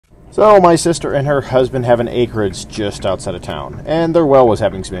So my sister and her husband have an acreage just outside of town, and their well was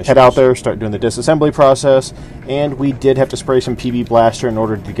having some issues. Head out there, start doing the disassembly process, and we did have to spray some PB Blaster in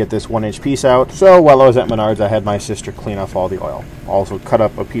order to get this 1-inch piece out. So while I was at Menards, I had my sister clean off all the oil. Also cut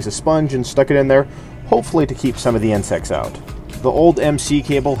up a piece of sponge and stuck it in there, hopefully to keep some of the insects out. The old MC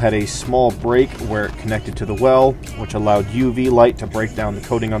cable had a small break where it connected to the well, which allowed UV light to break down the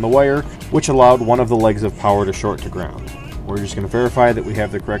coating on the wire, which allowed one of the legs of power to short to ground. We're just going to verify that we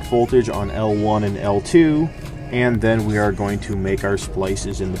have the correct voltage on L1 and L2, and then we are going to make our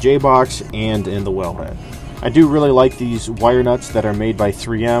splices in the J-box and in the wellhead. I do really like these wire nuts that are made by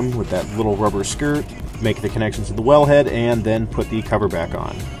 3M with that little rubber skirt. Make the connections to the wellhead and then put the cover back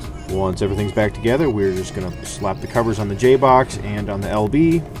on. Once everything's back together, we're just going to slap the covers on the J-box and on the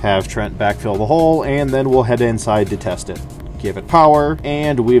LB, have Trent backfill the hole, and then we'll head inside to test it. Give it power,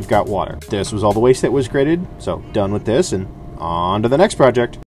 and we've got water. This was all the waste that was created, so done with this, and on to the next project.